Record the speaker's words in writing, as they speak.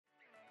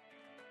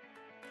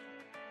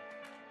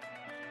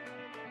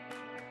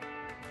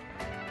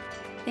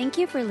Thank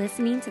you for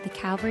listening to the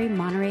Calvary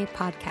Monterey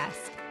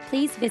podcast.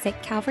 Please visit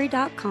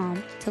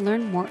calvary.com to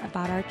learn more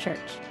about our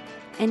church.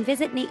 And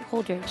visit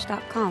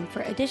nateholdridge.com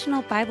for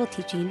additional Bible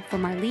teaching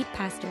from our lead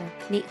pastor,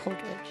 Nate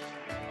Holdridge.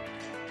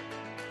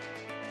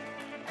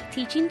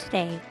 Teaching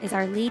today is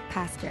our lead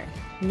pastor,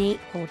 Nate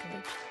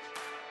Holdridge.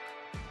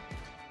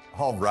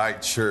 All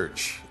right,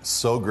 church.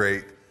 So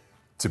great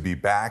to be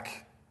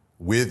back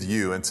with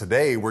you. And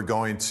today we're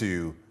going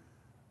to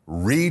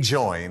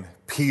rejoin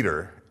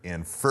Peter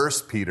in 1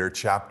 Peter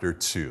chapter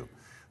 2.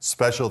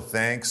 Special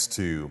thanks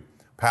to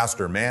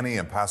Pastor Manny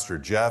and Pastor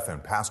Jeff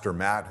and Pastor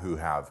Matt who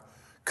have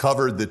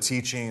covered the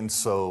teaching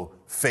so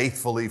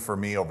faithfully for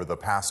me over the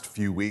past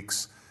few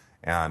weeks.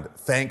 And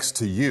thanks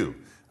to you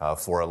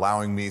for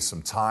allowing me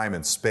some time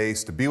and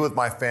space to be with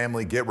my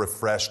family, get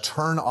refreshed,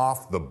 turn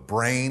off the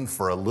brain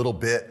for a little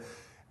bit.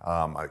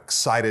 I'm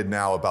excited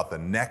now about the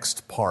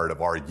next part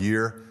of our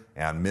year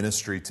and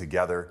ministry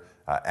together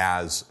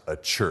as a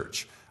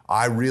church.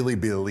 I really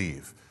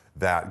believe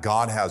that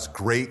God has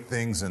great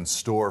things in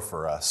store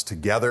for us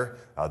together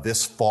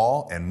this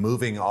fall and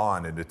moving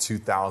on into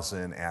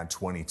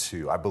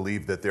 2022. I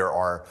believe that there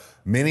are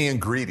many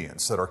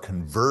ingredients that are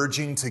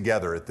converging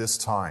together at this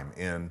time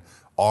in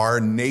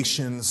our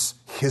nation's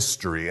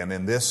history and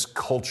in this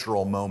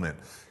cultural moment,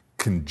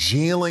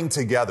 congealing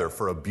together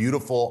for a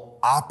beautiful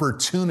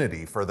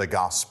opportunity for the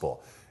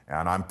gospel.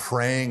 And I'm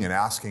praying and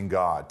asking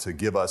God to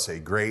give us a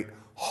great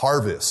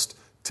harvest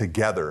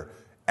together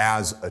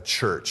as a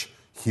church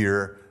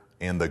here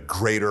in the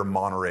greater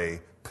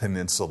Monterey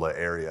Peninsula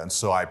area. And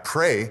so I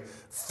pray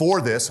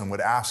for this and would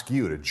ask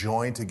you to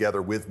join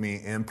together with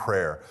me in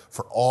prayer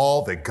for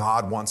all that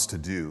God wants to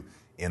do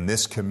in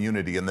this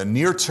community in the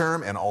near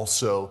term and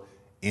also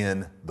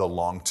in the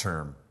long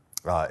term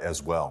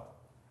as well.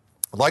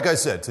 Like I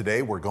said,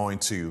 today we're going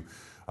to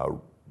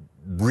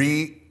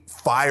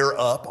fire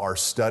up our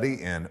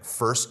study in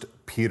 1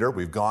 Peter.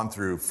 We've gone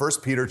through 1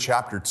 Peter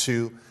chapter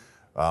 2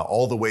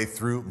 all the way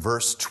through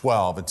verse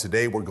 12. And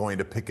today we're going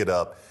to pick it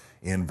up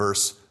in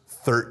verse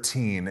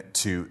 13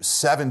 to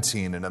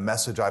 17 in a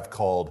message I've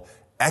called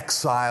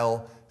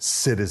Exile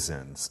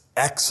Citizens.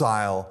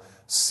 Exile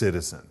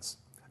Citizens.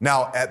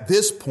 Now, at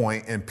this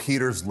point in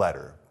Peter's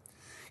letter,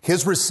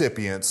 his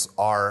recipients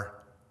are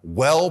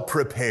well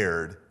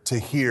prepared to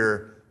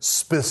hear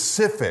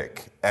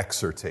specific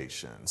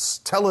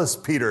exhortations. Tell us,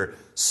 Peter,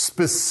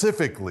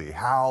 specifically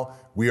how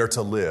we are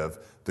to live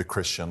the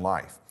Christian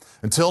life.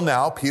 Until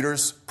now,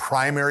 Peter's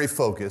primary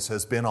focus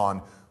has been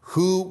on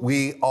who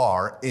we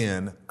are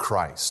in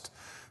Christ.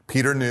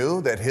 Peter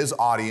knew that his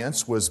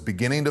audience was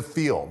beginning to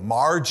feel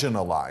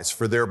marginalized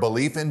for their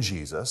belief in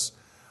Jesus,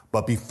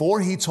 but before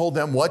he told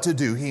them what to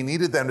do, he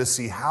needed them to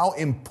see how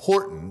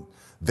important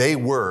they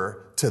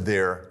were to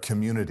their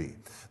community.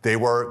 They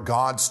were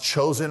God's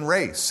chosen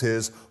race,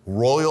 his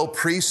royal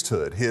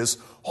priesthood, his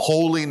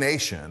holy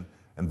nation,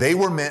 and they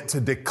were meant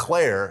to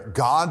declare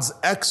God's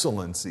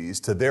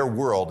excellencies to their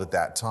world at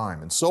that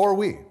time. And so are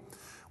we,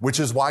 which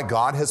is why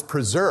God has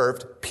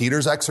preserved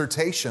Peter's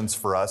exhortations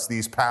for us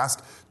these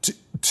past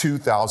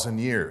 2,000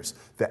 years.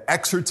 The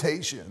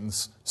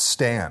exhortations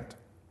stand.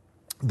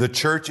 The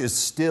church is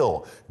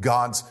still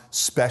God's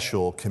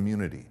special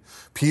community.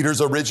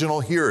 Peter's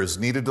original hearers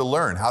needed to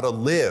learn how to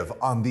live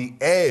on the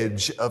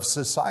edge of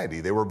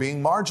society. They were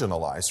being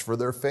marginalized for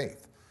their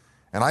faith.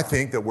 And I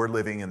think that we're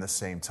living in the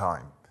same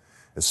time.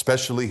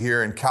 Especially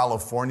here in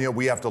California,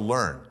 we have to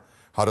learn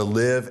how to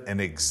live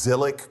an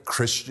exilic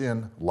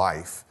Christian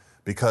life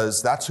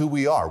because that's who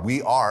we are.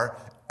 We are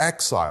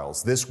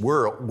exiles. This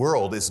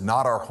world is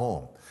not our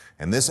home.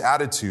 And this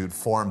attitude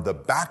formed the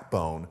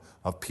backbone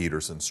of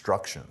Peter's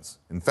instructions.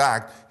 In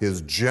fact, his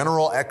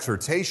general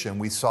exhortation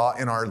we saw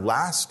in our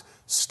last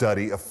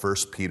study of 1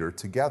 Peter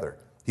together.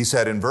 He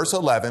said in verse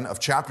 11 of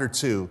chapter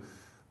 2,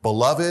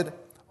 "Beloved,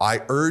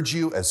 I urge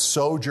you as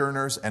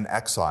sojourners and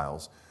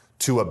exiles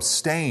to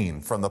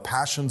abstain from the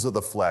passions of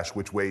the flesh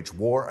which wage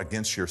war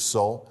against your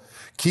soul.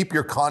 Keep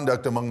your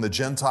conduct among the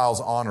Gentiles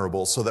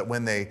honorable so that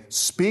when they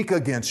speak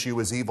against you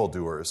as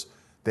evildoers,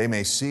 they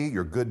may see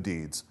your good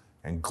deeds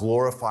and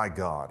glorify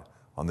God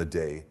on the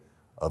day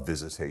of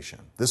visitation."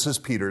 This is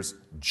Peter's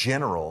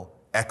general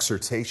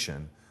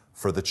exhortation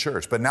for the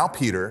church. But now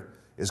Peter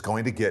is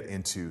going to get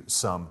into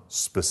some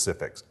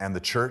specifics, and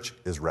the church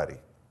is ready.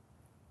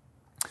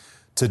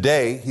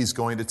 Today, he's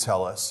going to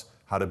tell us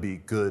how to be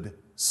good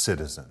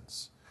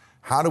citizens.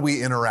 How do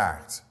we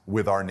interact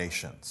with our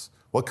nations?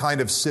 What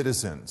kind of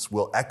citizens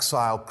will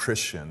exiled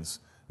Christians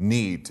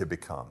need to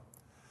become?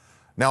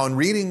 Now, in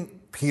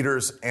reading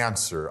Peter's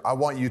answer, I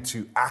want you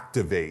to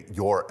activate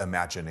your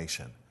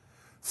imagination.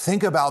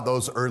 Think about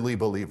those early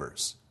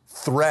believers.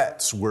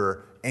 Threats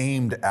were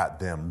aimed at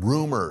them.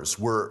 Rumors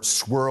were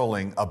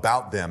swirling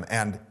about them,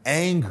 and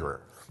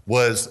anger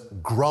was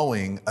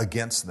growing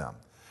against them.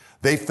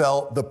 They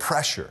felt the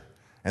pressure,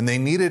 and they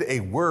needed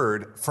a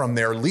word from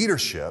their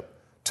leadership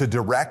to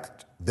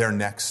direct their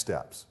next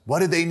steps. What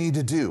did they need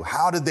to do?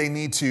 How did they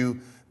need to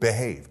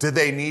behave? Did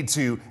they need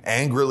to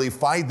angrily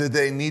fight? Did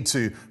they need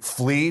to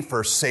flee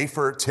for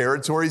safer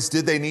territories?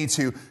 Did they need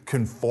to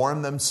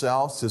conform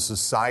themselves to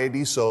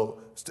society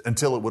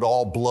until it would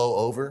all blow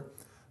over?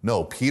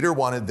 No, Peter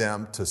wanted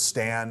them to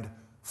stand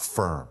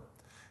firm.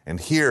 And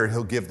here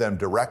he'll give them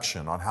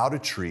direction on how to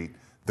treat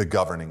the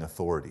governing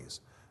authorities.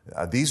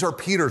 These are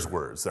Peter's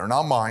words. They're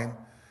not mine.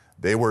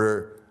 They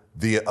were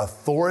the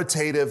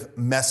authoritative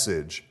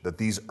message that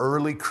these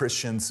early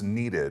Christians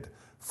needed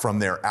from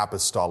their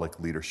apostolic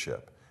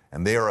leadership.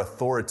 And they are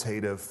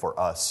authoritative for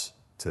us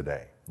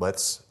today.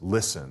 Let's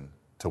listen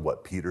to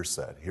what Peter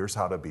said. Here's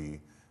how to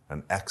be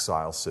an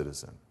exile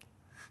citizen.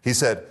 He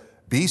said,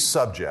 "Be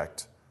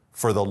subject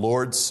for the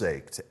Lord's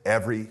sake to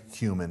every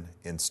human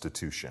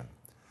institution,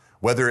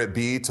 whether it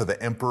be to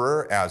the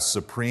emperor as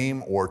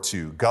supreme or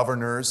to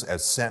governors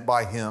as sent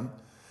by him,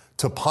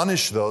 to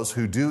punish those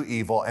who do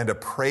evil and to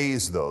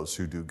praise those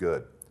who do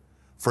good.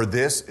 For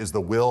this is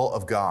the will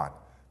of God,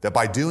 that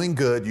by doing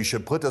good you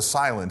should put to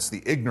silence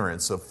the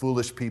ignorance of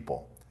foolish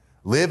people.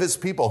 Live as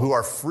people who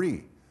are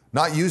free,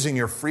 not using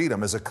your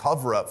freedom as a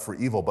cover-up for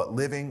evil, but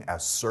living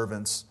as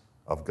servants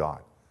of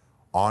God.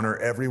 Honor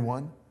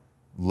everyone,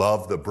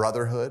 love the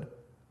brotherhood,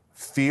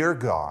 fear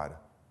God,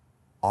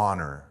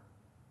 honor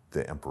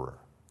the emperor."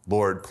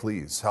 Lord,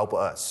 please help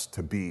us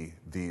to be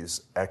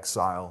these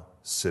exile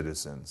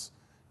citizens.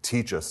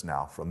 Teach us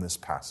now from this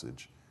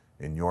passage.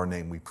 In your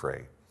name we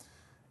pray.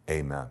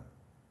 Amen.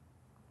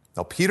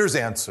 Now, Peter's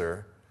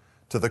answer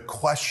to the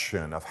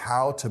question of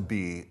how to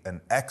be an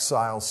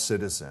exile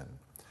citizen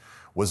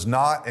was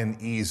not an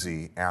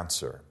easy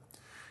answer.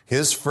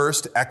 His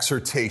first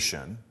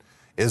exhortation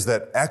is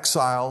that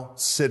exile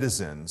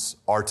citizens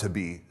are to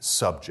be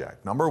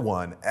subject. Number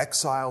one,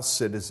 exile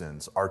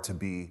citizens are to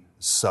be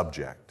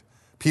subject.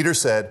 Peter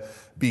said,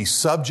 "Be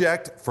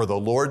subject for the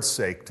Lord's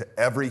sake to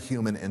every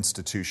human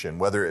institution,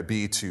 whether it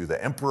be to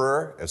the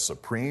emperor as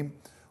supreme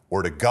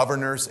or to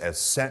governors as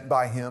sent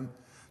by him,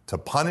 to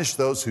punish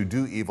those who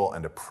do evil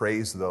and to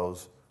praise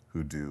those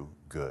who do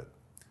good."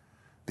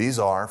 These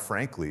are,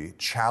 frankly,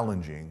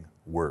 challenging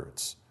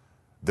words.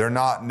 They're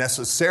not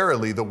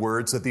necessarily the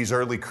words that these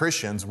early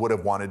Christians would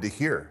have wanted to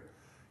hear.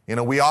 You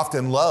know, we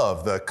often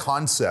love the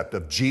concept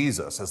of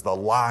Jesus as the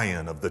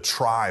Lion of the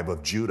tribe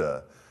of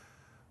Judah.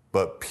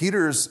 But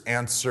Peter's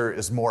answer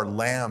is more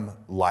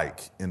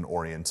lamb-like in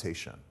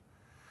orientation.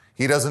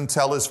 He doesn't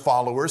tell his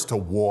followers to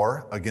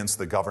war against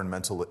the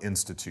governmental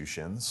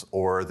institutions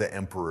or the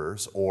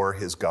emperors or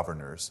his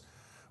governors,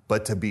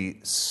 but to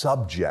be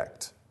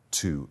subject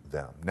to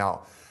them.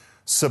 Now,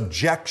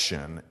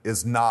 subjection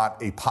is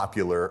not a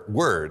popular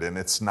word, and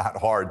it's not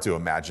hard to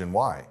imagine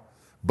why.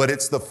 But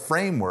it's the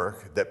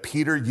framework that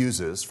Peter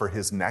uses for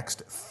his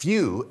next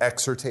few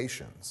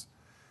exhortations.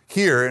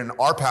 Here in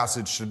our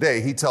passage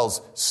today, he tells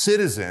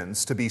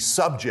citizens to be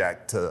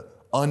subject to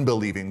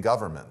unbelieving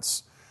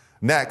governments.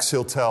 Next,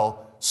 he'll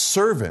tell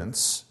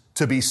servants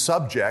to be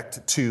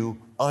subject to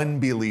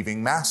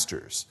unbelieving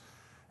masters.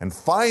 And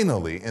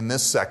finally, in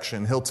this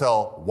section, he'll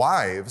tell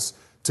wives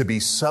to be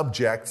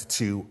subject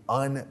to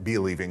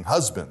unbelieving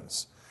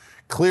husbands.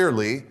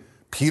 Clearly,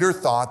 Peter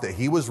thought that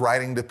he was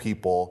writing to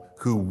people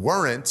who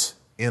weren't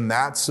in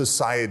that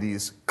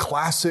society's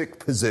classic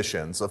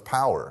positions of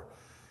power.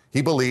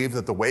 He believed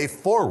that the way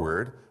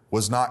forward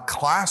was not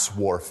class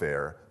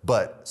warfare,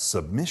 but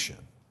submission.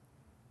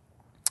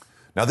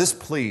 Now, this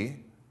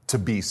plea to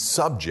be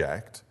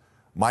subject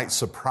might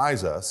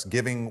surprise us,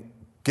 given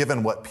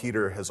what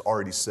Peter has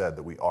already said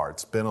that we are.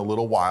 It's been a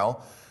little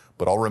while,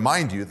 but I'll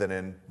remind you that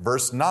in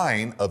verse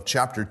 9 of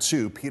chapter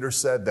 2, Peter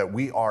said that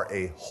we are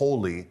a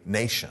holy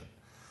nation.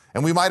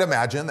 And we might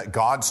imagine that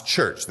God's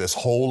church, this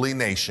holy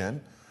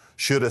nation,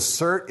 should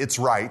assert its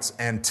rights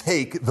and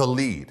take the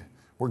lead.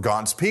 We're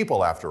God's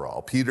people, after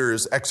all.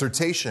 Peter's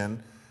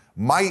exhortation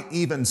might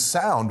even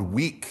sound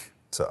weak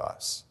to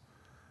us.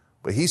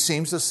 But he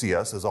seems to see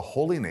us as a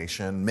holy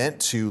nation meant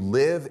to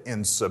live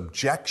in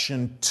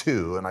subjection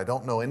to, and I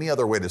don't know any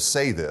other way to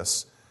say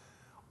this,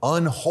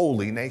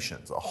 unholy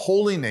nations. A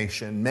holy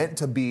nation meant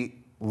to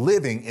be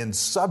living in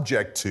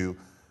subject to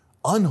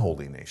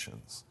unholy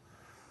nations.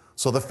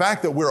 So the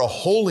fact that we're a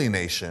holy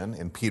nation,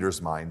 in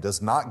Peter's mind,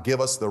 does not give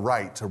us the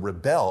right to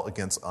rebel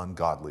against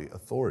ungodly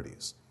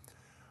authorities.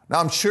 Now,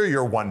 I'm sure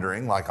you're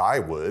wondering, like I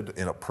would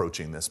in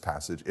approaching this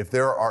passage, if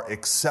there are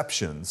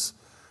exceptions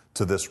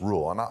to this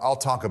rule. And I'll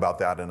talk about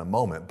that in a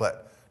moment,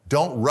 but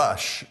don't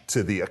rush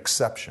to the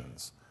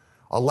exceptions.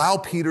 Allow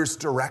Peter's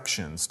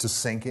directions to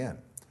sink in.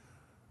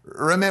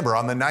 Remember,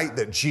 on the night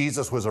that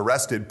Jesus was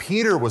arrested,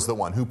 Peter was the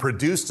one who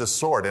produced a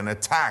sword and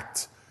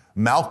attacked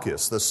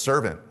Malchus, the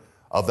servant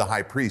of the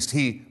high priest.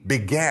 He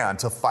began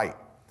to fight.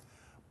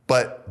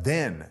 But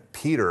then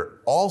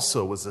Peter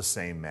also was the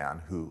same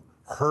man who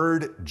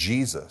heard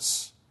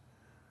Jesus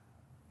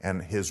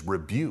and his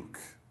rebuke.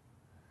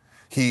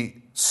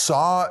 He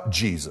saw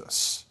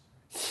Jesus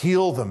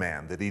heal the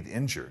man that he'd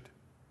injured.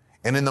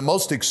 And in the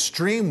most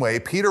extreme way,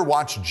 Peter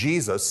watched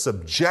Jesus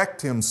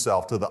subject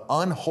himself to the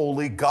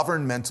unholy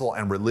governmental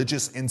and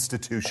religious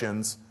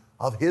institutions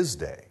of his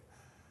day.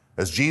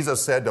 As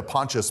Jesus said to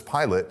Pontius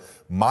Pilate,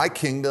 "My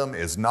kingdom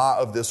is not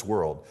of this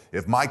world.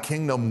 If my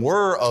kingdom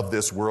were of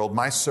this world,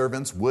 my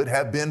servants would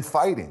have been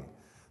fighting,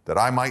 that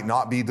I might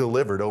not be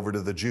delivered over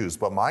to the Jews.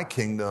 But my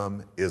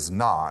kingdom is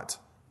not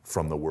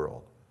from the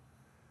world."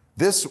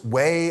 This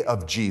way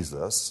of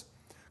Jesus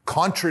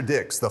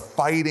contradicts the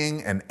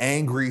fighting and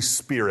angry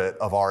spirit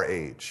of our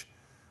age.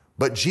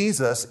 But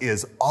Jesus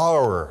is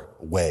our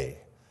way,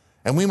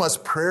 and we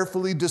must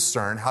prayerfully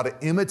discern how to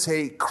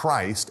imitate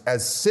Christ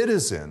as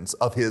citizens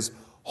of his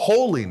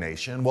holy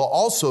nation while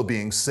also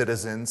being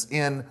citizens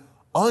in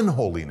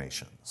unholy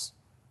nations.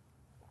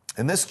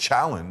 And this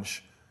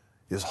challenge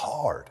is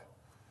hard.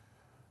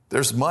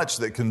 There's much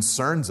that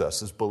concerns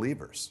us as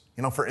believers.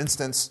 For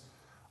instance,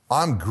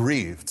 I'm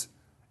grieved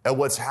at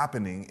what's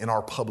happening in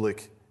our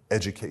public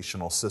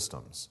educational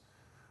systems.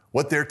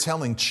 What they're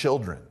telling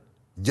children,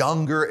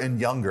 younger and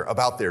younger,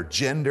 about their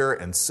gender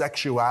and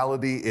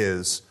sexuality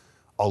is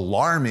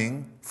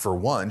alarming for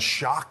one,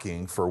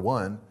 shocking for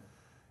one,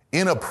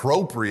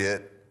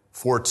 inappropriate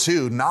for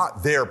two,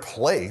 not their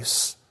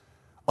place,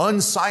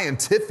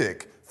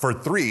 unscientific for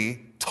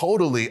three,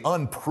 totally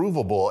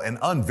unprovable and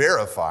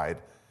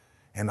unverified,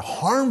 and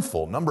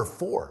harmful, number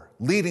four,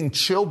 leading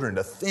children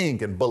to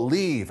think and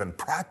believe and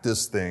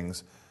practice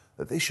things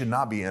that they should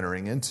not be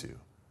entering into.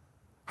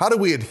 How do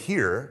we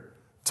adhere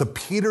to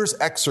Peter's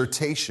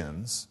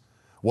exhortations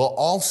while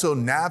also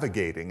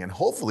navigating and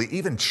hopefully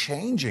even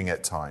changing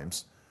at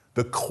times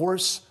the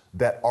course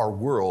that our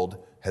world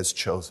has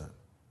chosen?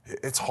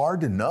 It's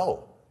hard to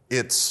know.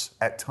 It's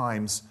at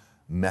times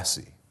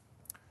messy.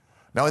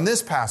 Now, in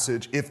this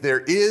passage, if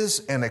there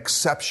is an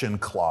exception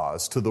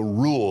clause to the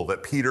rule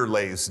that Peter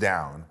lays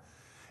down,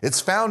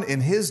 it's found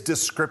in his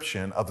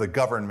description of the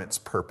government's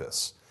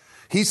purpose.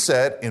 He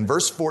said in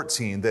verse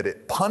 14 that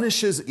it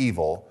punishes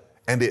evil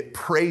and it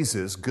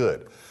praises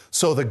good.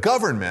 So the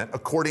government,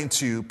 according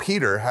to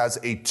Peter, has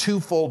a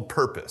twofold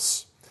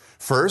purpose.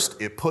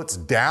 First, it puts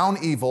down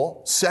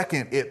evil.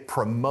 Second, it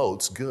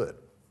promotes good.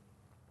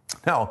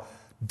 Now,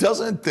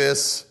 doesn't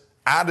this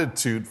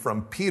attitude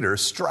from Peter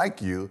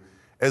strike you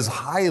as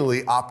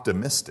highly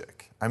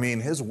optimistic? I mean,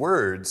 his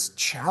words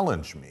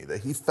challenge me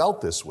that he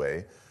felt this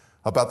way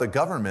about the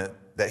government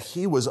that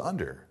he was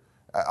under.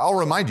 I'll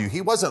remind you,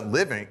 he wasn't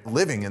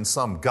living in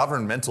some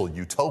governmental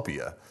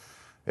utopia.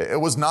 It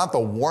was not the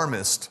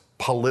warmest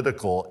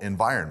political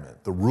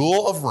environment. The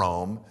rule of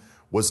Rome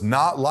was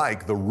not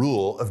like the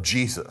rule of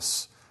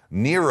Jesus.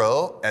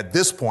 Nero, at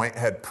this point,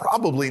 had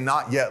probably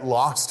not yet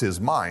lost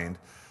his mind,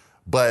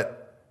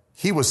 but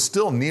he was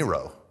still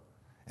Nero.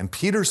 And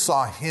Peter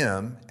saw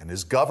him and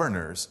his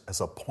governors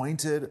as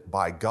appointed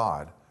by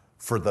God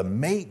for the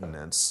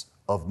maintenance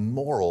of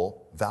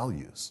moral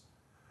values.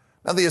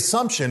 Now, the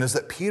assumption is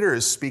that Peter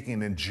is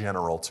speaking in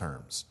general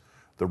terms.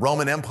 The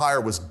Roman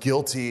Empire was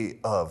guilty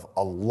of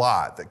a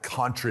lot that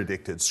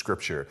contradicted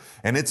Scripture,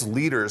 and its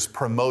leaders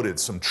promoted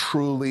some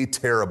truly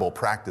terrible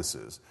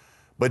practices.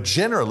 But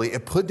generally,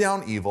 it put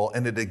down evil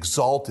and it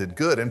exalted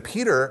good. And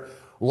Peter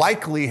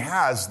likely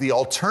has the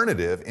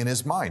alternative in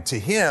his mind. To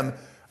him,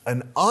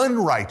 an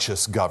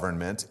unrighteous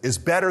government is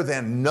better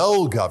than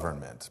no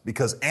government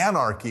because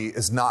anarchy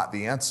is not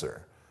the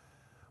answer.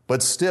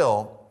 But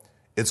still,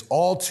 it's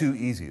all too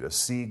easy to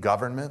see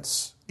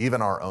governments,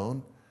 even our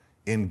own,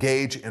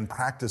 engage in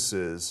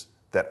practices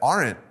that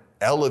aren't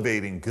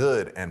elevating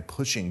good and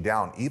pushing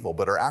down evil,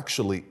 but are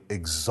actually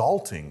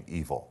exalting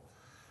evil.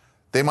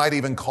 They might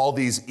even call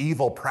these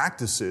evil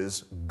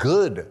practices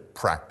good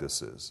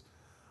practices.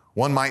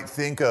 One might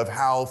think of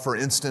how, for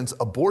instance,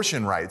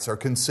 abortion rights are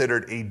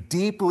considered a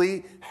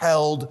deeply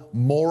held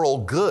moral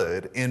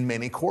good in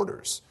many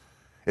quarters.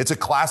 It's a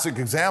classic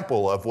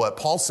example of what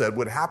Paul said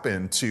would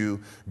happen to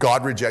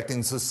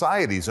God-rejecting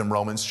societies in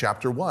Romans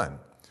chapter 1,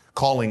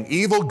 calling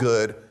evil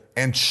good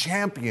and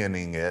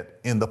championing it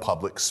in the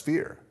public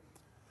sphere.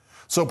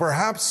 So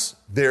perhaps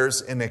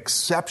there's an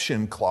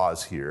exception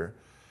clause here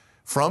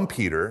from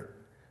Peter,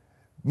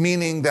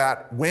 meaning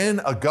that when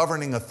a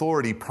governing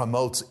authority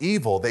promotes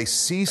evil, they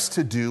cease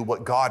to do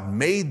what God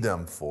made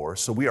them for,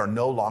 so we are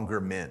no longer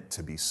meant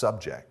to be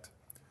subject.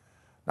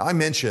 Now, I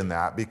mention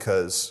that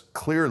because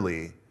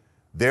clearly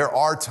there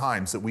are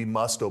times that we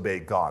must obey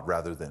God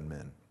rather than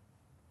men.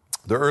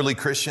 The early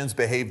Christians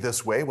behaved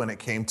this way when it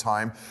came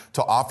time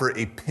to offer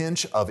a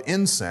pinch of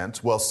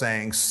incense while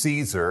saying,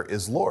 "Caesar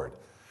is Lord."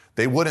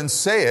 They wouldn't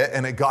say it,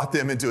 and it got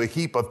them into a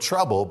heap of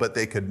trouble, but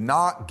they could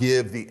not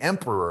give the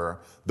emperor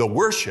the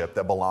worship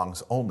that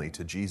belongs only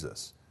to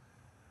Jesus.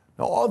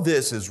 Now, all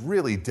this is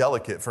really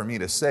delicate for me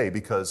to say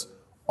because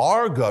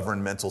our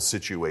governmental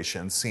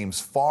situation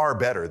seems far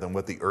better than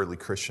what the early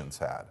Christians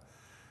had.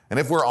 And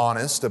if we're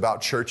honest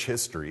about church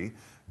history,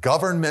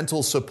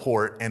 governmental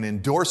support and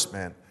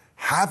endorsement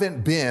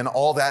haven't been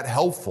all that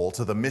helpful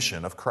to the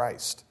mission of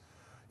Christ.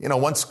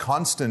 Once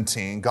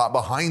Constantine got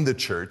behind the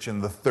church in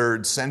the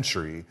 3rd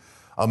century,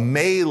 a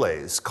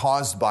malaise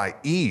caused by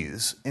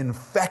ease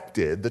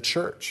infected the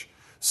church.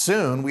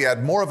 Soon, we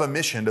had more of a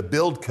mission to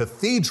build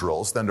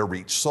cathedrals than to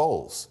reach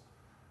souls.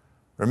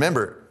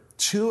 Remember,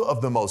 two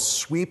of the most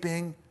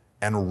sweeping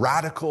and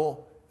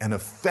radical and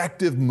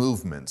effective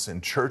movements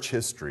in church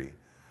history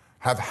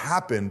have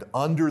happened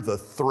under the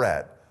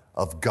threat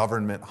of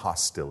government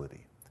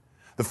hostility.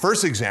 The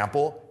first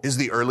example is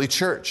the early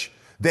church.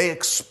 They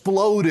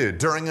exploded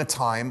during a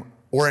time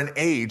or an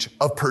age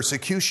of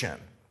persecution.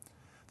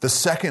 The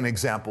second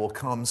example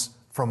comes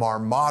from our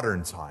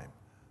modern time,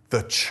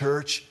 the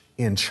church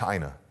in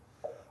China.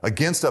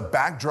 Against a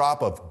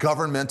backdrop of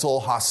governmental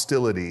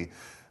hostility,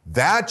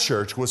 that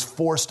church was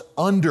forced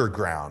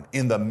underground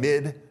in the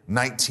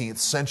mid-19th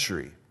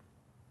century,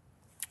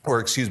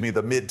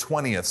 the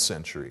mid-20th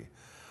century.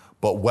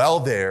 But while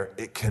there,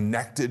 it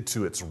connected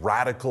to its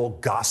radical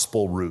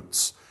gospel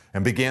roots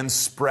and began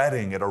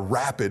spreading at a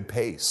rapid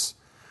pace.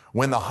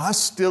 When the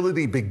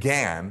hostility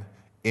began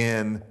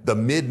in the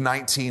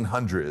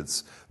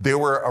mid-1900s, there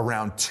were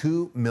around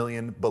 2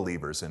 million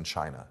believers in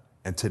China.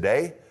 And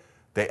today,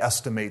 they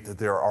estimate that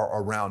there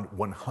are around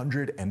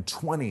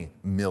 120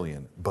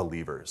 million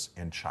believers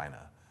in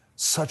China.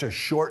 Such a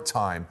short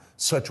time,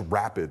 such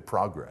rapid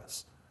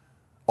progress.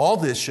 All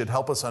this should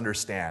help us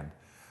understand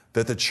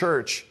that the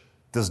church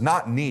does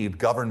not need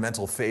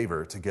governmental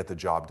favor to get the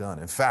job done.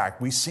 In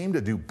fact, we seem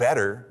to do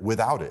better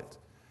without it.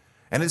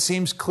 And it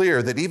seems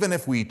clear that even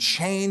if we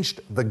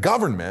changed the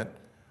government,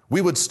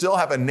 we would still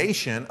have a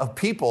nation of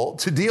people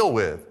to deal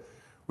with.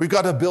 We've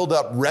got to build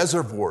up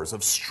reservoirs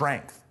of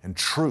strength and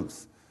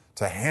truth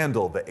to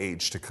handle the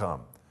age to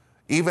come.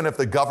 Even if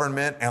the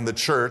government and the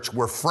church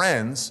were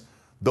friends,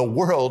 the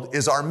world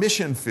is our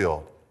mission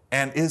field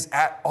and is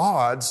at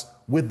odds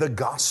with the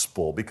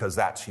gospel because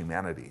that's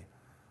humanity.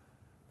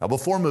 Now,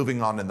 before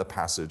moving on in the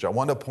passage, I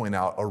want to point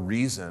out a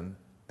reason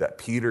that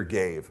Peter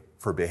gave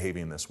for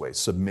behaving this way,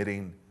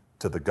 submitting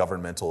to the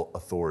governmental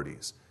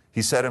authorities.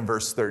 He said in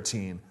verse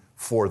 13,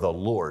 for the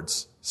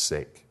Lord's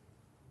sake.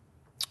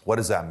 What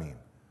does that mean?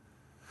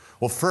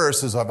 Well,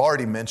 first, as I've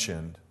already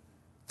mentioned,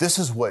 this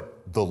is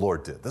what the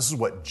Lord did. This is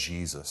what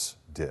Jesus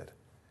did.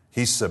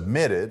 He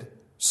submitted,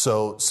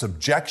 so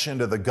subjection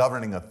to the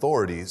governing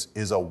authorities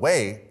is a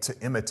way to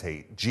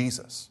imitate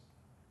Jesus.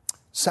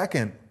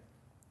 Second,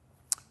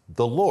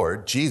 the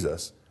Lord,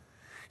 Jesus,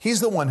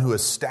 he's the one who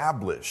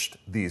established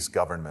these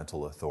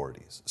governmental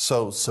authorities.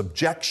 So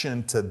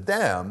subjection to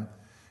them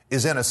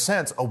is, in a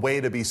sense, a way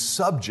to be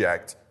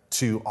subject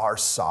to our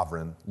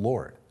sovereign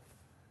Lord.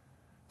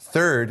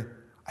 Third,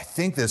 I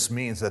think this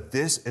means that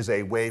this is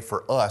a way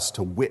for us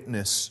to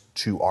witness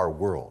to our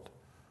world.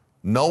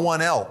 No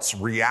one else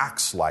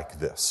reacts like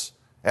this.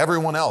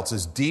 Everyone else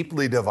is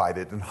deeply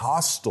divided and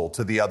hostile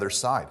to the other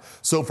side.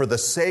 So for the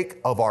sake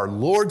of our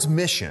Lord's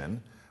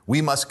mission,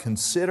 we must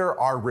consider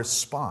our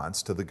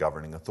response to the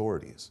governing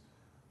authorities.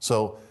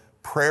 So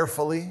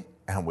prayerfully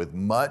and with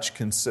much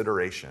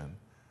consideration,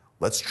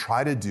 let's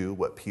try to do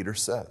what Peter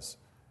says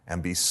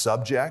and be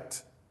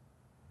subject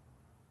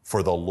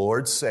for the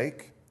Lord's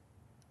sake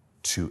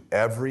to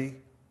every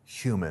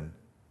human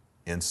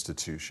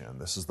institution.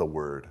 This is the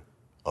word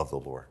of the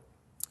Lord.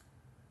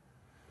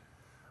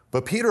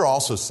 But Peter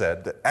also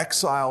said that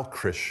exiled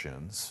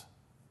Christians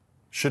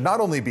should not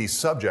only be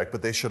subject,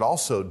 but they should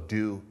also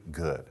do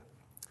good.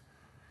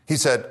 He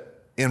said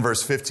in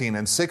verse 15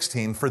 and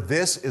 16, for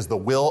this is the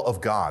will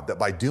of God, that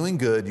by doing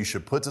good you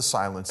should put to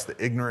silence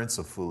the ignorance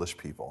of foolish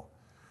people.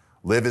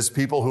 Live as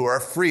people who are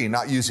free,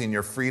 not using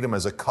your freedom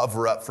as a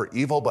cover-up for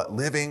evil, but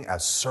living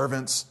as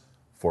servants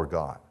for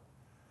God.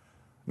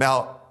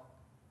 Now,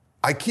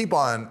 I keep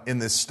on in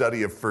this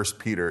study of 1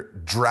 Peter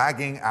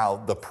dragging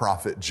out the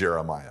prophet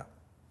Jeremiah.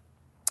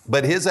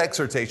 But his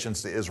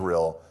exhortations to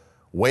Israel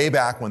way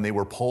back when they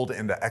were pulled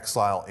into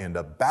exile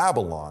into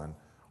Babylon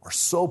are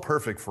so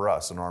perfect for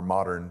us in our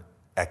modern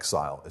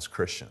exile as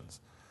Christians.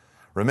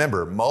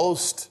 Remember,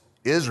 most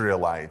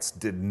Israelites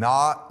did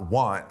not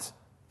want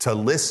to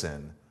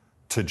listen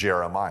to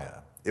Jeremiah.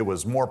 It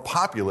was more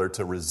popular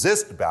to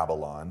resist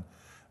Babylon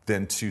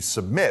than to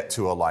submit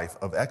to a life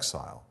of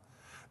exile.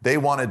 They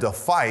wanted to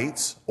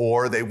fight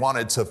or they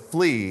wanted to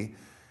flee,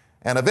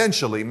 and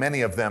eventually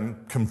many of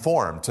them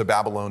conformed to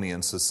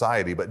Babylonian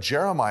society. But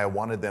Jeremiah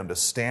wanted them to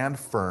stand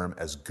firm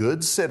as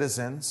good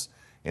citizens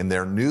in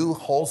their new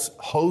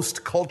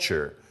host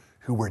culture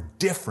who were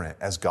different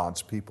as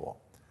God's people.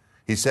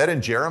 He said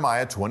in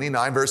Jeremiah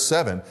 29, verse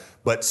 7,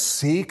 but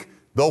seek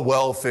the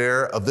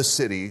welfare of the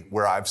city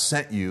where I've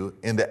sent you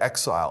into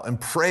exile and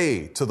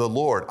pray to the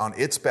Lord on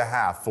its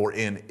behalf, for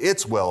in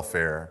its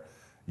welfare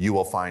you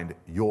will find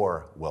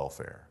your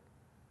welfare.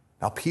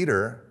 Now,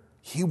 Peter,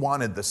 he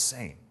wanted the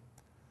same.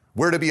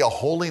 We're to be a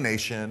holy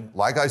nation,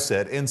 like I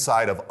said,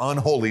 inside of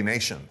unholy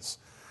nations.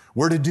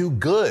 We're to do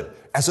good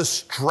as a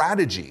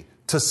strategy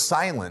to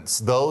silence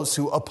those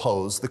who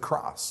oppose the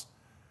cross.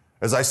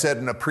 As I said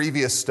in a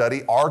previous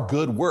study, our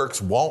good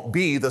works won't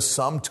be the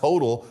sum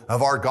total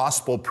of our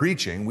gospel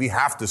preaching. We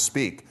have to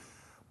speak.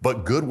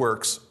 But good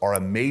works are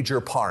a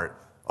major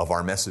part of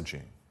our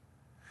messaging.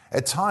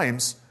 At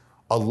times,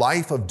 a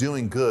life of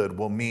doing good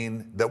will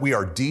mean that we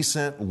are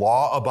decent,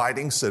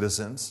 law-abiding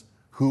citizens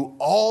who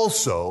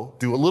also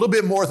do a little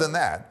bit more than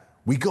that.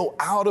 We go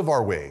out of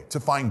our way to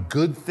find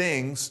good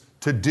things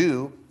to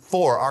do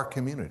for our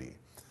community.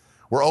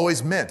 We're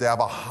always meant to have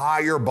a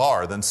higher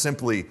bar than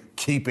simply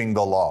keeping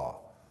the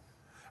law.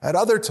 At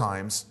other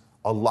times,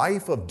 a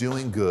life of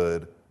doing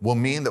good will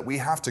mean that we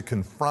have to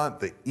confront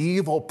the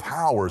evil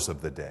powers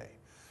of the day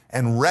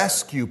and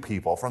rescue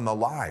people from the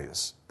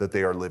lies that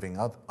they are living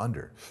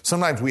under.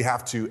 Sometimes we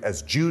have to,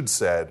 as Jude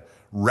said,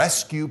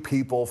 rescue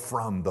people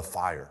from the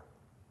fire.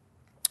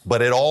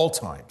 But at all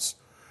times,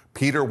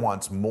 Peter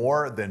wants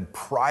more than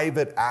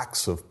private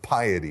acts of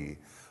piety,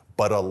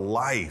 but a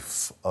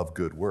life of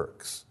good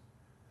works.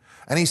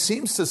 And he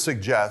seems to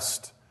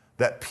suggest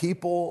that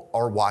people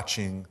are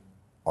watching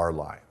our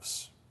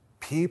lives.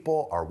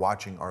 People are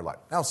watching our life.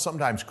 Now,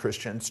 sometimes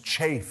Christians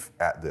chafe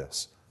at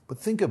this, but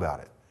think about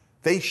it.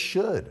 They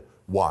should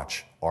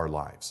watch our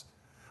lives.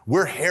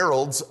 We're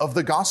heralds of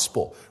the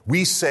gospel.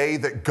 We say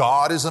that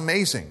God is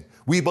amazing.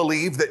 We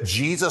believe that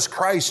Jesus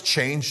Christ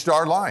changed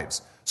our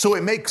lives. So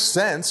it makes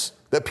sense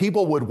that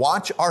people would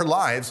watch our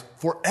lives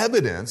for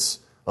evidence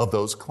of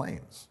those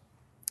claims.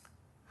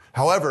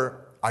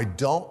 However, I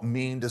don't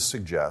mean to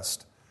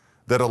suggest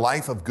that a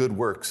life of good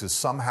works is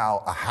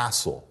somehow a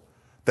hassle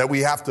that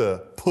we have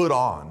to put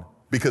on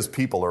because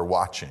people are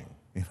watching.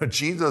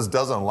 Jesus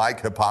doesn't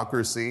like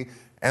hypocrisy,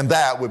 and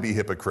that would be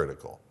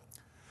hypocritical.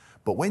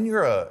 But when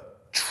you're a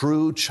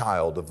true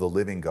child of the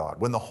living God,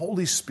 when the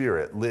Holy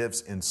Spirit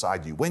lives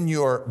inside you, when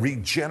you're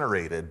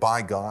regenerated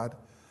by God,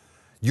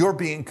 you're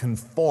being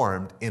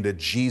conformed into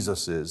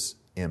Jesus's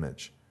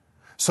image.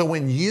 So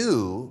when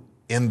you,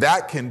 in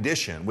that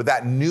condition, with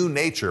that new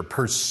nature,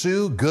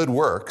 pursue good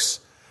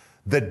works,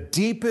 the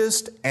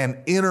deepest and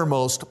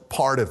innermost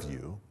part of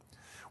you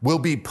will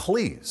be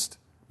pleased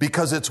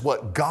because it's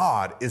what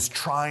God is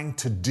trying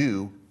to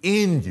do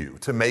in you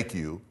to make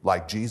you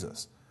like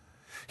Jesus.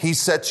 He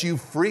sets you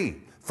free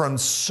from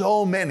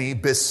so many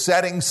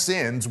besetting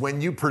sins when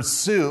you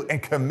pursue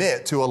and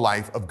commit to a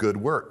life of good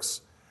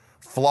works.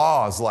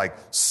 Flaws like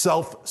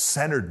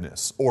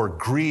self-centeredness or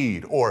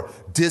greed or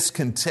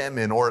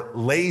discontentment or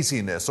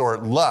laziness or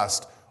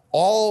lust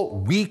all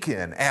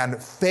weaken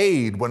and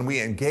fade when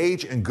we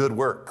engage in good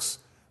works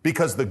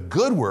because the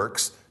good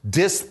works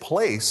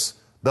displace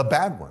the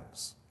bad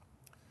ones.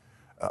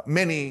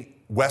 Many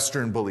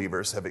Western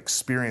believers have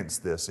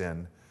experienced this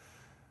in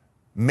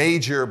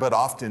major but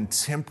often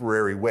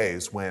temporary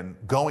ways when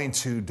going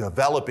to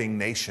developing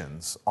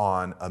nations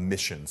on a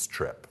missions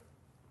trip.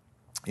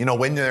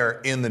 When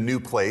they're in the new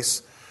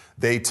place,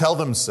 we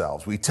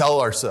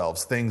tell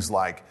ourselves things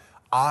like,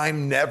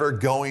 I'm never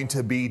going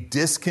to be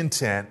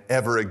discontent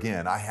ever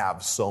again. I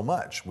have so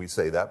much. We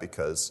say that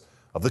because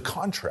of the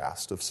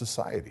contrast of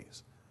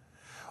societies.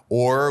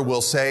 Or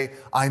we'll say,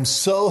 I'm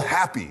so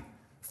happy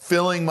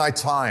filling my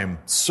time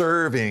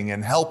serving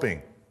and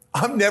helping.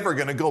 I'm never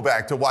going to go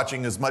back to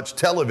watching as much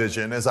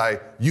television as I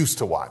used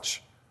to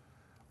watch.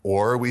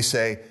 Or we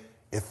say,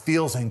 it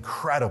feels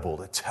incredible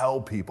to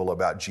tell people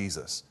about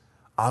Jesus.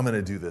 I'm going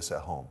to do this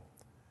at home.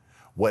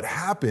 What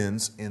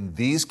happens in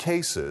these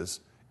cases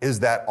is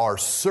that our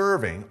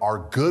serving, our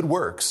good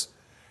works,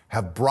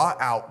 have brought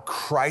out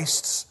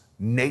Christ's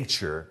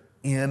nature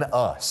in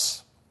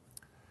us.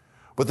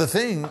 But the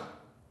thing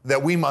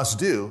that we must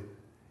do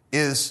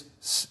is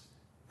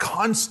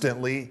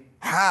constantly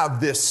have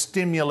this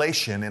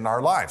stimulation in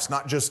our lives,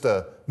 not just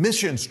a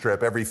missions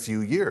trip every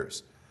few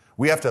years.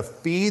 We have to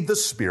feed the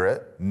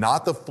Spirit,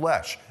 not the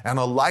flesh. And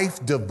a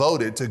life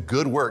devoted to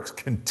good works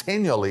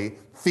continually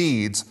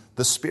feeds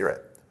the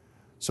Spirit.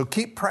 So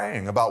keep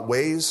praying about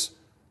ways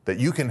that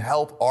you can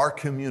help our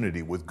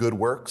community with good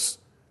works.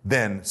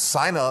 Then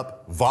sign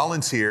up,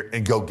 volunteer,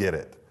 and go get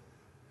it.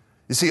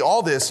 You see,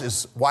 all this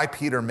is why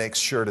Peter makes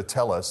sure to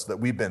tell us that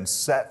we've been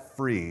set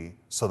free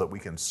so that we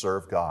can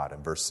serve God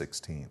in verse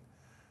 16.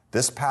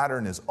 This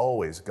pattern is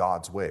always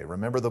God's way.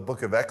 Remember the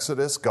book of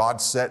Exodus?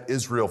 God set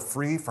Israel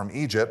free from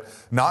Egypt,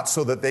 not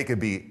so that they could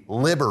be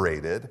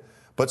liberated,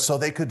 but so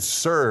they could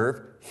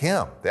serve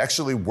Him. They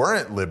actually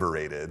weren't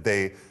liberated.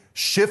 They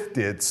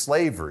shifted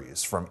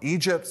slaveries from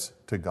Egypt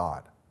to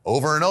God.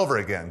 Over and over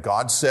again,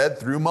 God said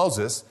through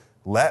Moses,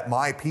 let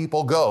my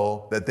people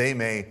go that they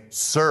may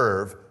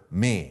serve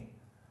me.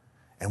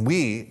 And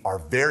we are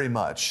very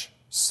much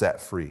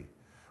set free.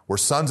 We're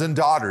sons and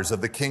daughters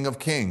of the King of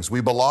Kings. We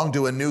belong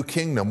to a new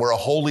kingdom. We're a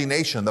holy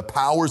nation. The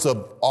powers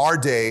of our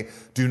day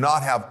do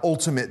not have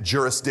ultimate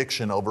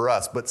jurisdiction over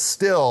us, but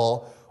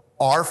still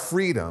our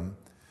freedom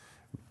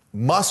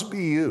must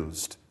be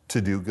used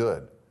to do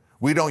good.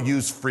 We don't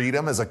use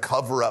freedom as a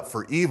cover-up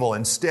for evil.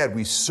 Instead,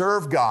 we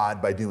serve God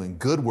by doing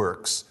good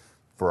works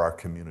for our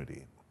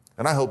community.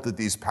 And I hope that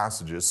these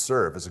passages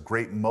serve as a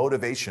great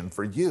motivation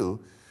for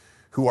you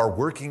who are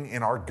working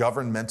in our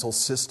governmental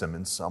system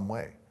in some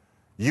way.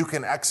 You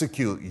can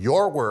execute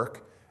your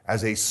work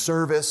as a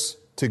service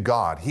to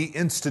God. He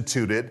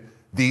instituted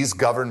these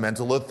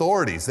governmental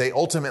authorities. They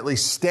ultimately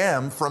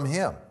stem from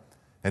Him.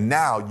 And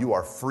now you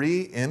are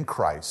free in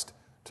Christ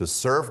to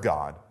serve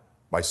God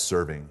by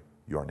serving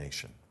your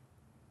nation.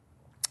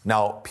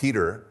 Now,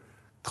 Peter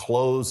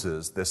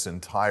closes this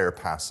entire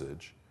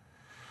passage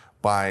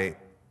by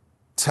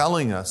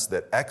telling us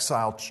that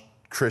exiled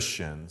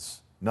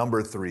Christians,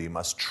 number 3,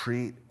 must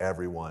treat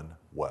everyone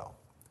well.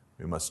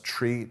 We must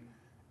treat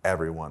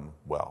everyone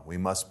well. We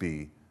must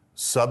be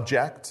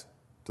subject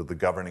to the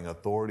governing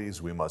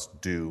authorities. We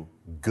must do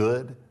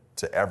good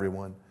to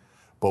everyone,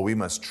 but we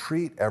must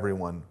treat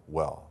everyone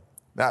well.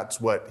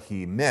 That's what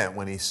he meant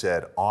when he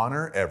said,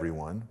 honor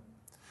everyone,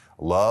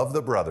 love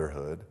the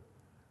brotherhood,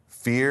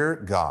 fear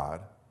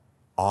God,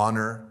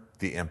 honor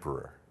the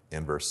emperor,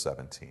 in verse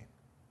 17.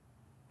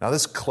 Now,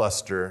 this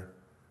cluster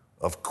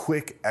of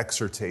quick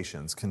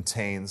exhortations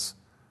contains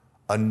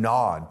a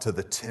nod to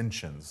the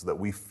tensions that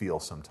we feel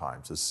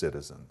sometimes as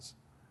citizens.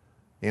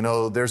 You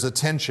know, there's a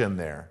tension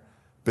there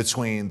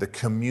between the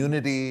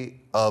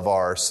community of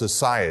our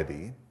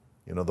society,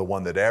 you know, the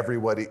one that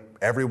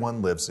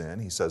everyone lives in.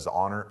 He says,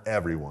 honor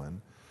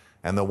everyone.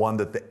 And the one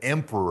that the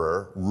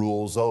emperor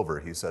rules over.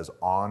 He says,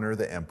 honor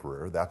the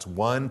emperor. That's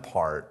one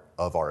part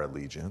of our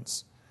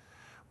allegiance.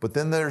 But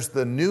then there's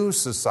the new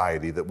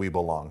society that we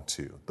belong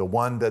to, the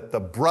one that the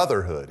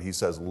brotherhood, he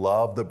says,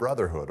 love the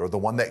brotherhood, or the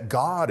one that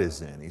God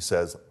is in, he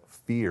says,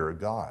 fear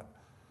God.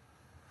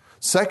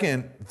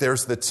 Second,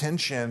 there's the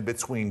tension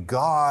between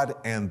God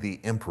and the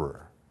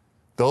emperor.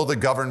 Though the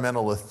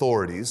governmental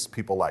authorities,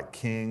 people like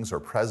kings or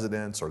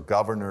presidents or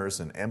governors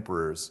and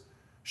emperors,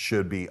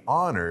 should be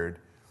honored,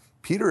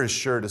 Peter is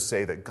sure to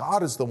say that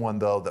God is the one,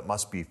 though, that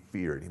must be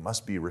feared. He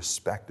must be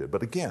respected.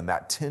 But again,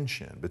 that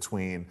tension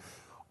between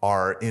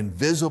our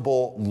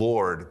invisible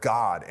Lord,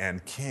 God,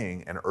 and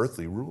King, and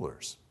earthly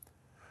rulers.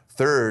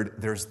 Third,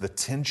 there's the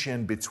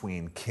tension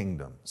between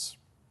kingdoms.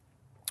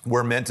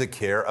 We're meant to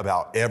care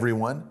about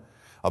everyone,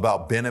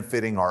 about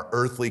benefiting our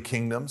earthly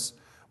kingdoms,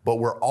 but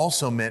we're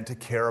also meant to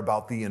care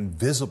about the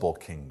invisible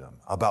kingdom,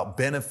 about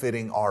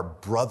benefiting our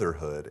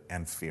brotherhood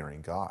and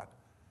fearing God.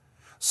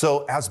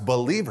 So as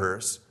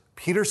believers,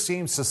 Peter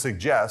seems to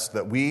suggest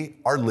that we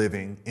are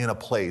living in a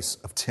place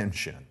of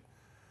tension.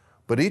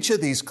 But each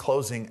of these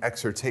closing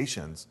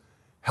exhortations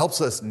helps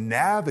us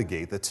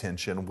navigate the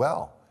tension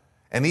well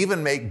and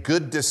even make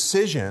good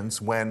decisions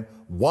when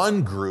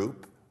one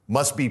group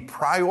must be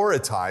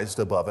prioritized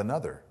above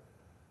another.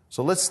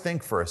 So let's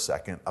think for a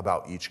second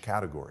about each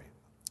category.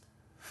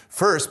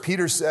 First,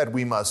 Peter said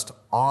we must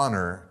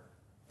honor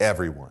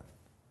everyone.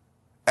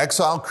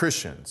 Exiled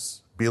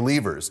Christians,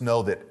 believers,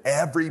 know that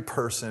every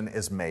person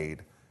is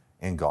made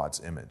in God's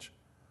image.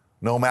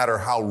 No matter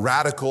how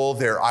radical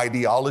their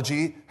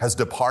ideology has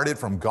departed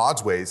from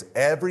God's ways,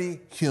 every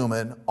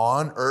human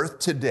on earth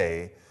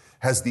today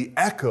has the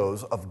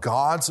echoes of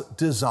God's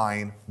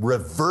design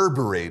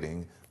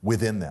reverberating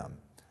within them.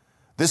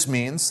 This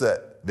means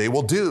that they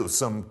will do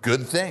some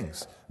good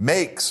things,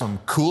 make some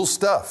cool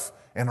stuff,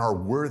 and are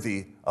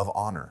worthy of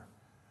honor.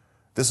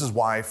 This is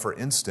why, for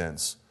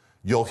instance,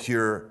 you'll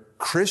hear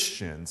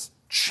Christians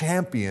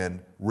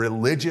champion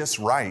religious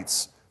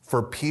rights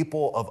for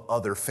people of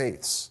other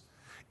faiths.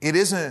 It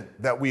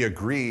isn't that we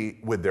agree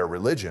with their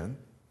religion.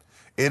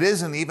 It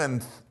isn't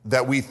even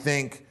that we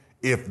think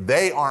if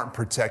they aren't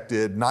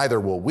protected, neither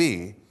will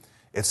we.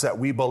 It's that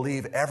we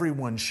believe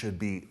everyone should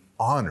be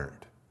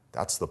honored.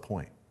 That's the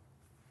point.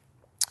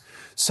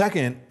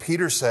 Second,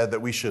 Peter said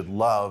that we should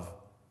love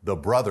the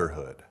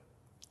brotherhood.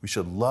 We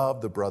should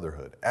love the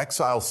brotherhood.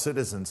 Exiled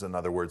citizens, in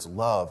other words,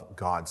 love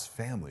God's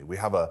family. We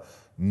have a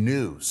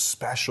new,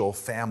 special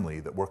family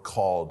that we're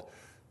called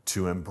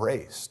to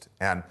embrace.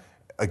 And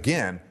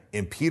again,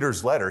 in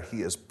Peter's letter,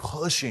 he is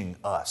pushing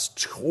us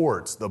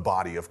towards the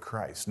body of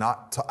Christ,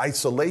 not to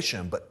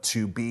isolation, but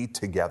to be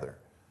together.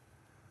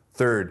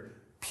 Third,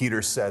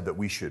 Peter said that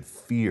we should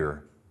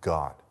fear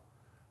God.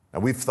 Now,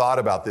 we've thought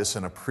about this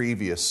in a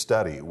previous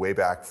study, way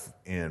back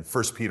in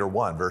 1 Peter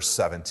 1, verse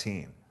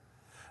 17.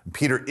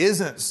 Peter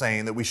isn't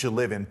saying that we should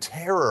live in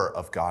terror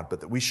of God,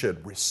 but that we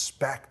should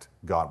respect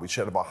God. We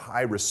should have a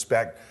high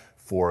respect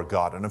for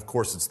God. And of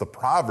course, it's the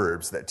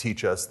Proverbs that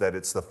teach us that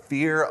it's the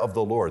fear of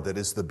the Lord that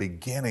is the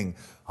beginning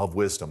of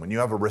wisdom. When you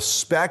have a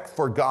respect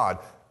for God,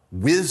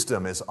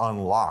 wisdom is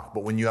unlocked.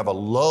 But when you have a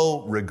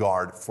low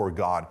regard for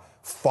God,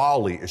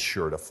 folly is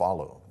sure to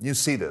follow. You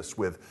see this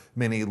with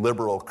many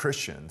liberal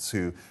Christians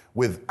who,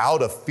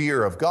 without a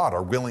fear of God,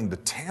 are willing to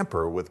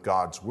tamper with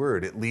God's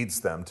word. It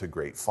leads them to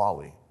great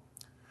folly.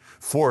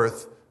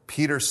 Fourth,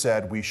 Peter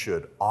said we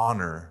should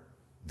honor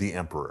the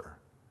emperor.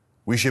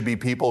 We should be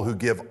people who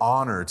give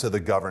honor to the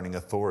governing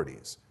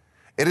authorities.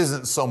 It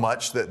isn't so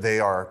much that they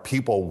are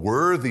people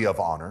worthy of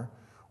honor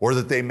or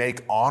that they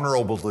make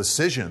honorable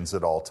decisions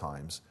at all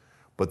times,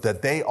 but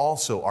that they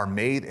also are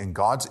made in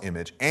God's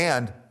image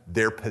and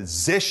their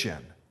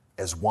position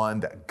as one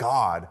that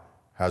God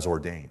has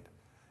ordained.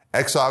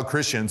 Exiled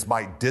Christians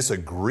might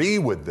disagree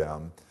with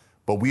them,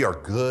 but we are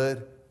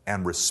good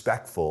and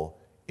respectful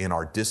in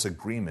our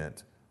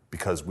disagreement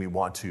because we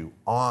want to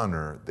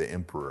honor the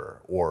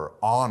emperor or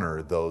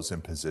honor those in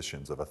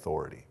positions of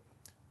authority.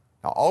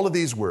 Now, all of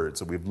these words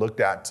that we've looked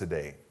at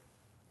today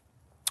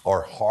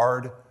are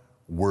hard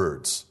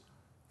words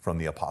from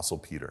the Apostle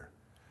Peter.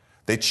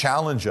 They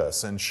challenge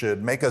us and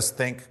should make us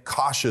think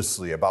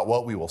cautiously about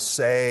what we will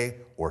say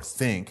or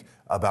think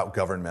about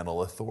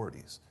governmental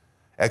authorities.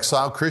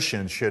 Exiled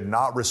Christians should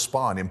not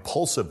respond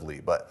impulsively,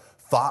 but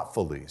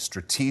thoughtfully,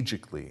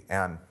 strategically,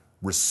 and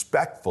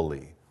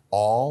respectfully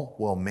all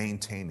while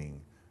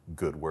maintaining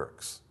good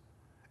works.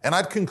 And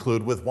I'd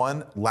conclude with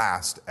one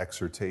last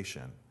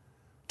exhortation.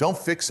 Don't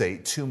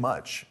fixate too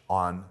much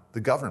on the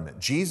government.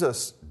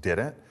 Jesus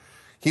didn't.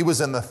 He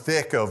was in the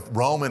thick of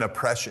Roman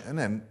oppression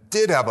and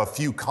did have a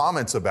few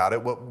comments about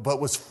it,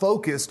 but was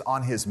focused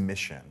on his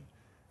mission.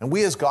 And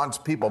we as God's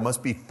people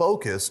must be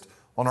focused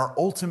on our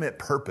ultimate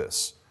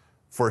purpose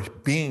for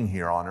being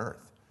here on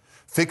earth.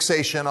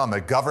 Fixation on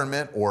the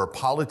government or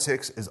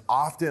politics is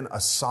often a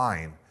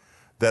sign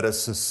that a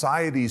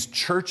society's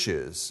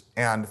churches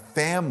and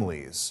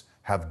families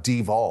have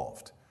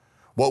devolved.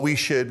 What we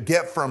should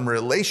get from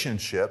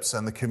relationships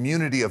and the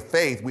community of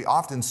faith, we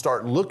often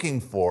start looking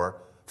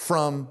for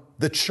from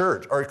the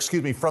church,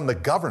 from the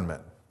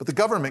government. But the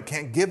government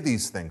can't give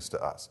these things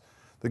to us.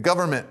 The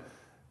government,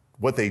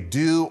 what they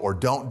do or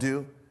don't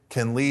do,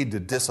 can lead to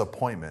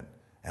disappointment.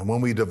 And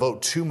when we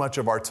devote too much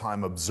of our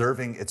time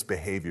observing its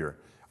behavior,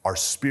 our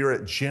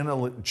spirit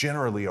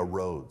generally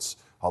erodes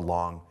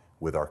along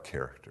with our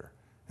character.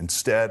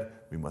 Instead,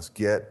 we must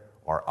get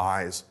our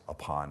eyes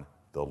upon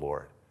the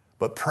Lord.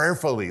 But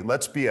prayerfully,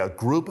 let's be a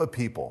group of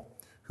people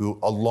who,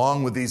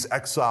 along with these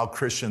exiled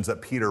Christians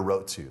that Peter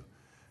wrote to,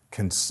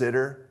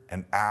 consider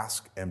and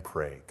ask and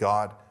pray,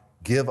 God,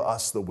 give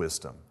us the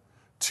wisdom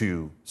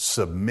to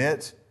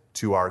submit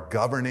to our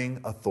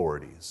governing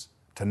authorities,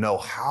 to know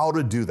how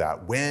to do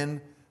that, when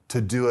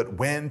to do it,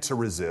 when to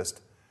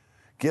resist.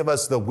 Give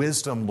us the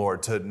wisdom,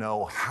 Lord, to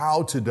know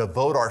how to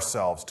devote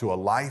ourselves to a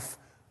life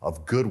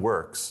of good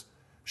works.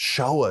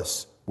 Show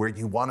us where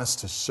you want us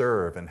to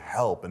serve and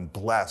help and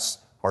bless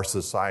our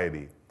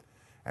society.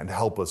 And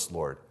help us,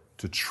 Lord,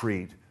 to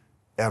treat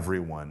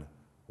everyone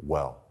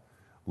well.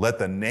 Let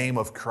the name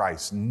of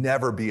Christ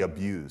never be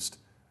abused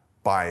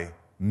by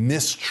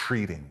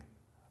mistreating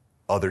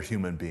other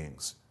human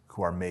beings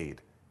who are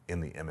made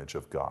in the image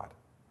of God.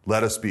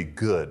 Let us be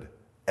good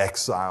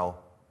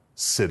exile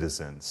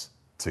citizens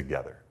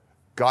together.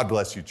 God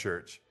bless you,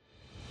 church.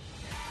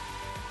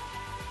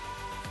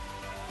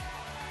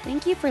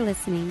 Thank you for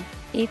listening.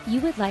 If you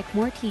would like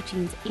more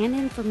teachings and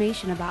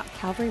information about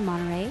Calvary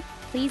Monterey,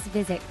 please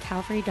visit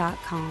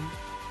calvary.com.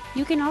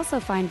 You can also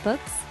find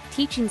books,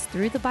 teachings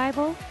through the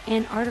Bible,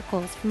 and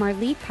articles from our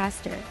lead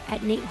pastor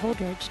at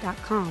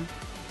nateholdridge.com.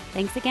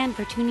 Thanks again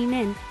for tuning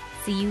in.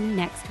 See you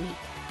next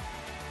week.